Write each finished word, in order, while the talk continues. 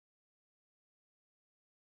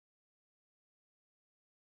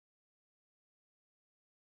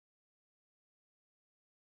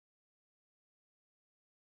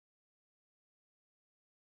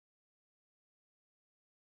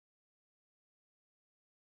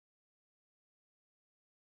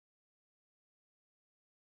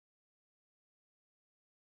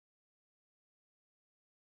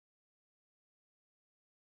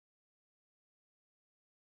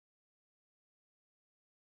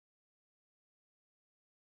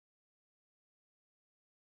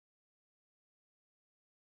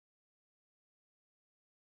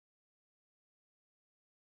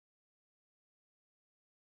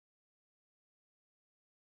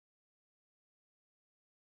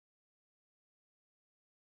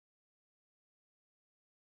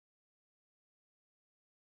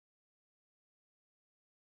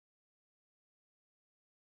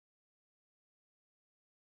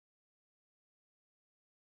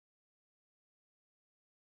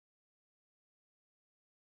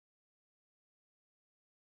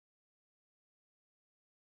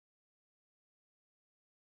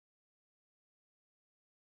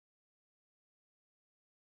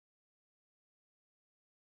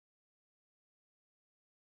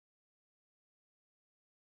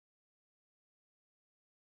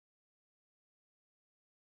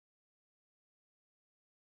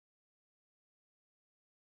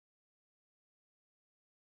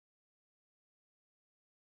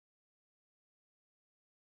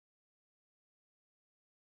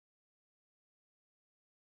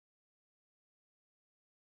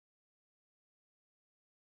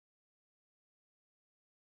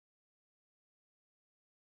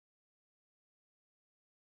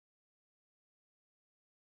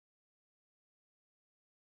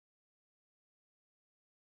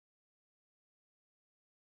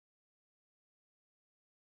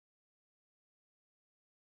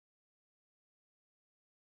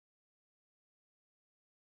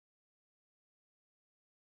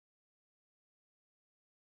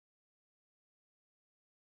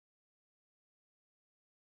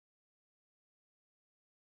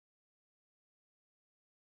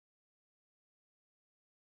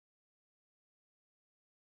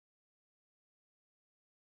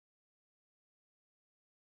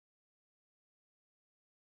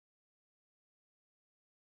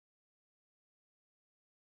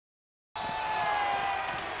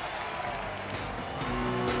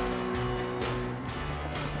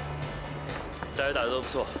大家打得都不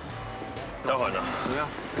错。待会儿呢？怎么样？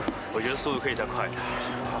我觉得速度可以再快一点。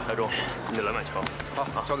大钟，你的篮板球。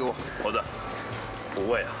好，交给我。猴子，补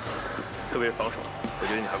位啊，特别是防守，我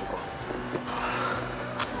觉得你还不够。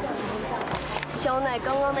肖奈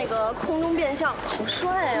刚刚那个空中变向好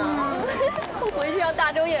帅啊！我回去让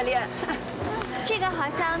大周也练。这个好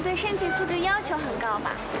像对身体素质要求很高吧？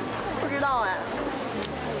不知道哎。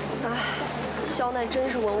哎，肖奈真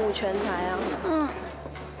是文武全才啊。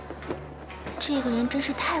这个人真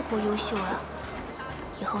是太过优秀了。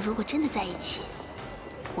以后如果真的在一起，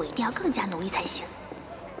我一定要更加努力才行。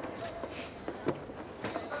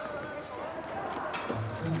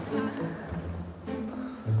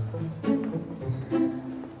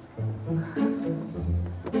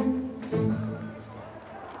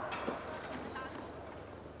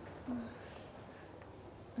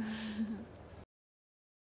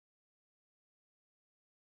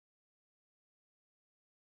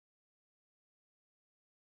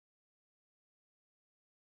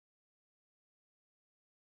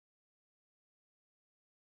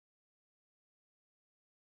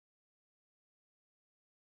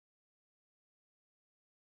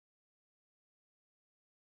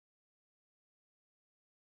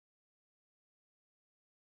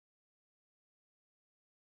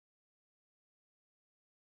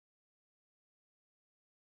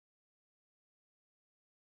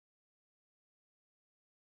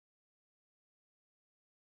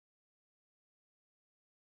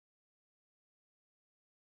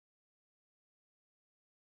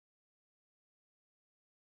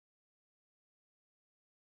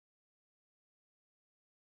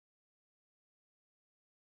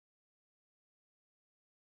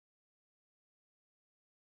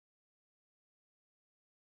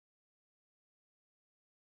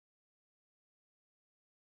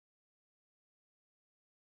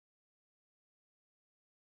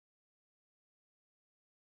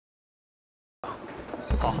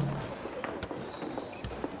好。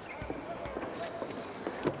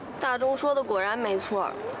大钟说的果然没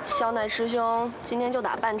错，肖奈师兄今天就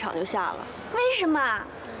打半场就下了。为什么？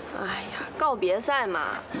哎呀，告别赛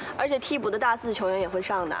嘛，而且替补的大四球员也会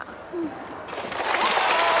上的。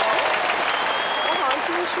我好像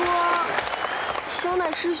听说肖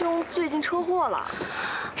奈师兄最近车祸了。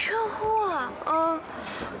车祸？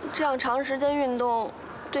这样长时间运动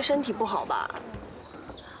对身体不好吧？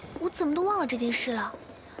我怎么都忘了这件事了？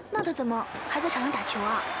那他怎么还在场上打球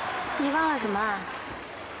啊？你忘了什么啊？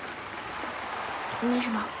没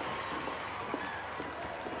什么。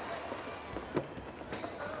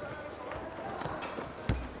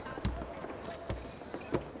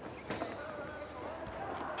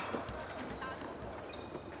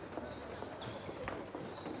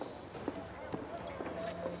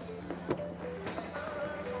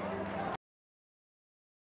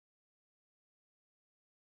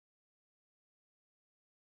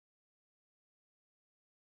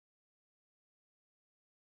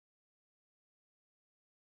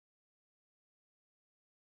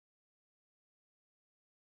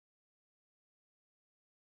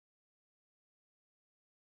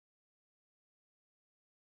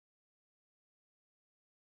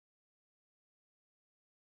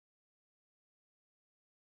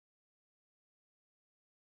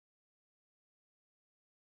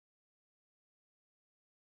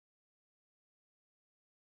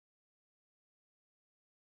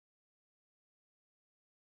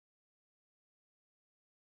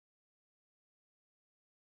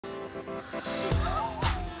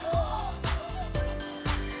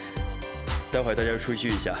待会儿大家出去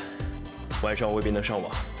一下，晚上我未必能上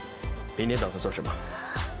网。明天打算做什么？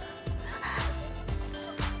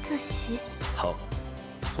自习。好，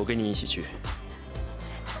我跟你一起去。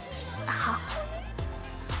好，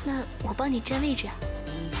那我帮你占位置啊。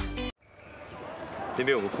那边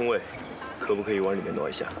有个空位，可不可以往里面挪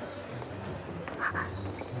一下？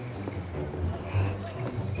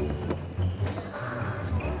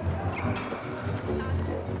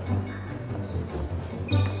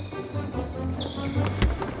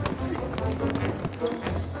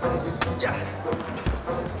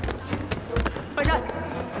 半山，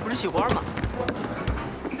你不是喜欢吗？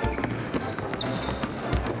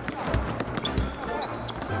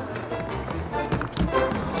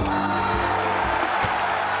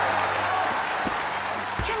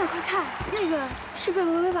天哪，快看，那个是贝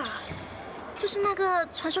微微吧？就是那个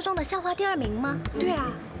传说中的校花第2名吗？对啊。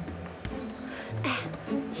哎，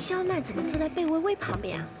肖奈怎么坐在贝微微旁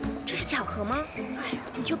边啊？这是巧合吗？哎呀，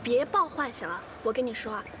你就别抱幻想了。我跟你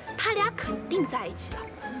说啊，他俩肯定在一起了。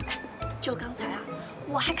哎，就刚才啊，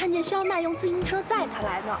我还看见肖奈用自行车载他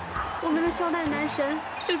来呢。我们的肖奈男神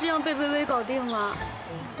就这样被微微搞定了。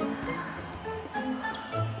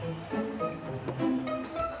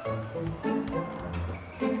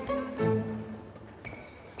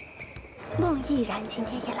孟毅然今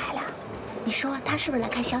天也来了，你说他是不是来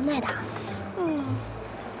看肖奈的？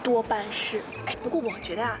多半是。哎，不过我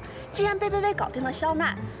觉得啊，既然被微微搞定了肖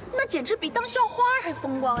奈，那简直比当校花还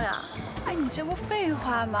风光呀！哎，你这不废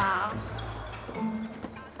话吗？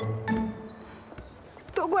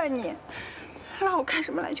都怪你，拉我看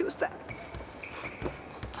什么篮球赛？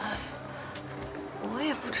哎，我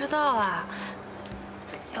也不知道啊。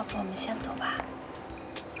要不我们先走吧？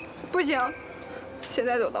不行，现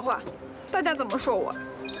在走的话，大家怎么说我？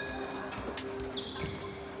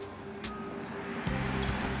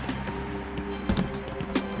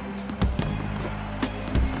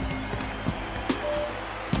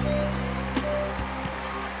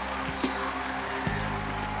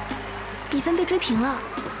比分被追平了。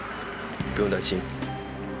不用担心，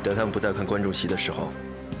等他们不再看观众席的时候，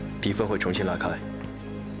比分会重新拉开。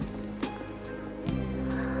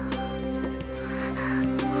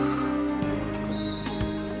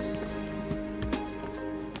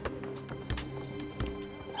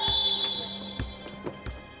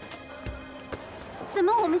怎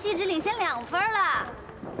么我们戏只领先2分了？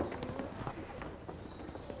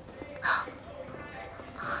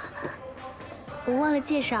我忘了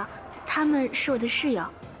介绍。 他们是我的室友，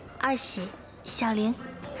二喜、小玲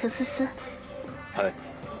和思思。嗨，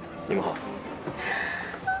你们好。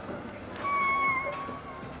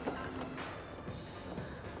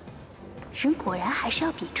人果然还是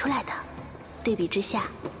要比出来的，对比之下，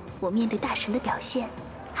我面对大神的表现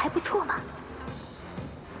还不错嘛。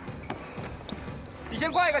底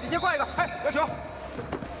线挂一个，底线挂一个，哎，有球。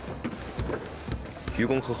愚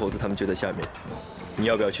公和猴子他们就在下面，你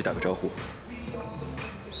要不要去打个招呼？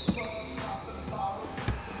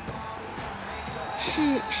 是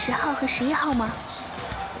10号和11号吗？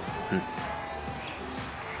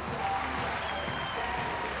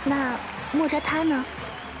那莫扎他呢？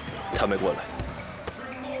他没过来。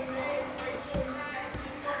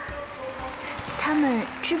他们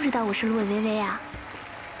知不知道我是芦苇微微啊？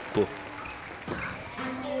不。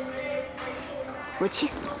我去。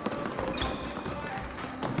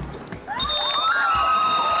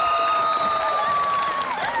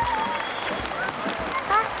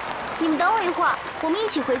啊！你们等我一会儿。 我们一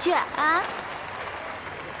起回去啊！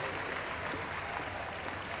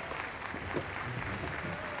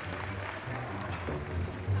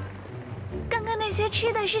刚刚那些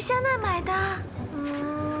吃的是香奈买的。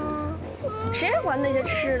谁还管那些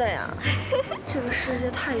吃的呀？这个世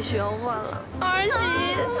界太玄幻了。二喜、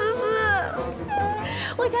思思，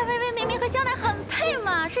我家微微明明和香奈很配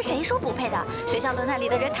嘛，是谁说不配的？学校论坛里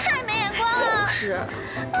的人太没眼光了。就是。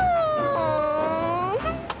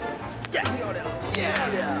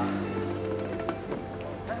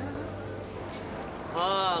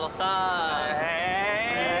 老三，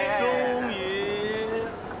终于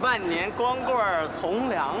万年光棍从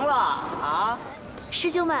良了啊！师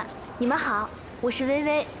兄们，你们好，我是微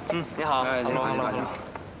微。你好，你好。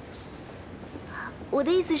我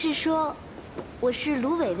的意思是说，我是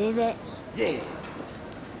芦苇微微。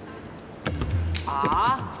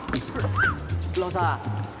啊？老三，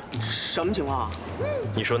什么情况？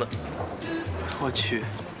你说呢？我去，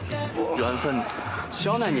缘分，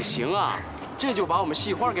肖奈你行啊！ 这就把我们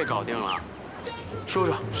戏花给搞定了。说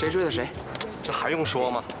说谁追的谁？这还用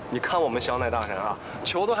说吗？你看我们肖奈大神啊，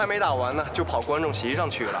球都还没打完呢，就跑观众席上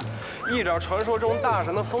去了，一点传说中大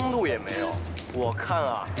神的风度也没有。我看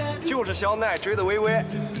啊，就是肖奈追的微微。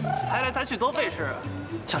猜来猜去多费事。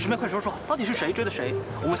小师妹，快说说，到底是谁追的谁？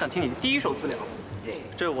我们想听你的第一手资料。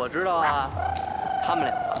这我知道啊，他们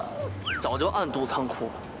两个早就暗度仓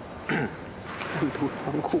库。暗度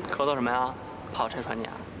仓库？咳嗽什么呀？怕我拆穿你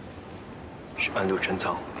啊？ 是暗度陈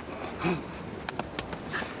仓。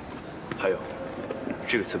还有，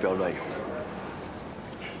这个词不要乱用。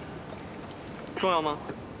重要吗？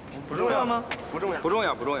不重要吗？不重要，不重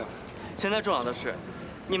要，不重要。现在重要的是，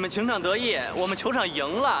你们情场得意，我们球场赢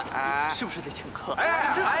了，是不是得请客？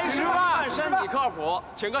哎，来吃饭，身体靠谱，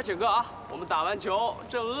请客请客啊！我们打完球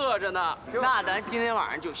正饿着呢。那咱今天晚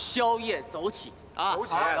上就宵夜走起啊！走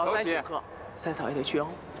起，老三请客，三嫂也得去哦。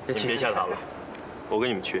你别吓他了，我跟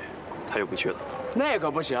你们去。 他又不去了，那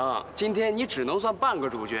可不行。今天你只能算半个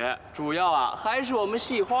主角，主要啊还是我们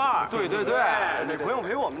戏花。对，女朋友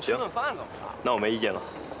陪我们吃顿饭怎么了？那我没意见了，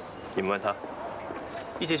你们问他，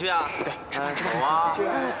一起去啊？对，走啊！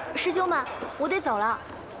师兄们，我得走了，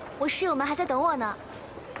我室友们还在等我呢。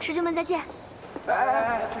师兄们再见。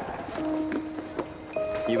哎，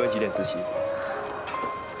一问几点自习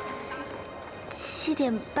？7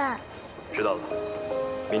点半。知道了，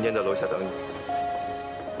明天在楼下等你。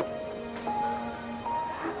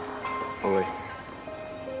 微微，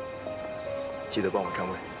记得帮我占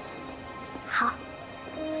位。好。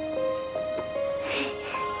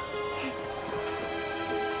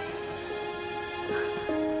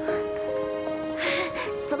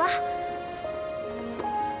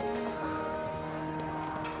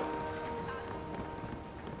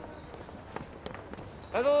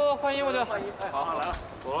来，走，换衣服去。换衣服。哎，好，来了，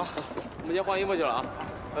走了，我们先换衣服去了啊。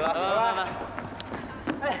拜拜，拜拜。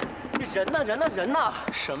哎，人呢？人呢？人呢？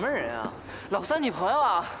什么人啊？老三女朋友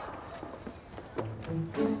啊！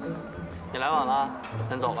你来晚了，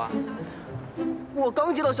人走了。我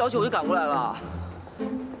刚接到消息，我就赶过来了。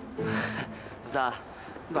老三，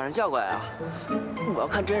你把人叫过来啊！我要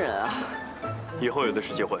看真人啊！以后有的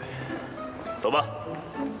是机会。走吧，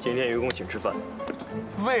今天员工请吃饭。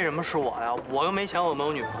为什么是我呀？我又没钱，我又没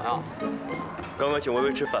有女朋友。刚刚请微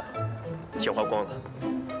微吃饭，钱花光了。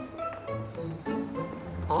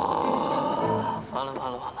啊！完了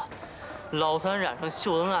完了完了！老三染上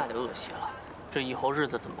秀恩爱的恶习了，这以后日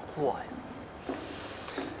子怎么过呀？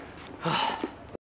唉。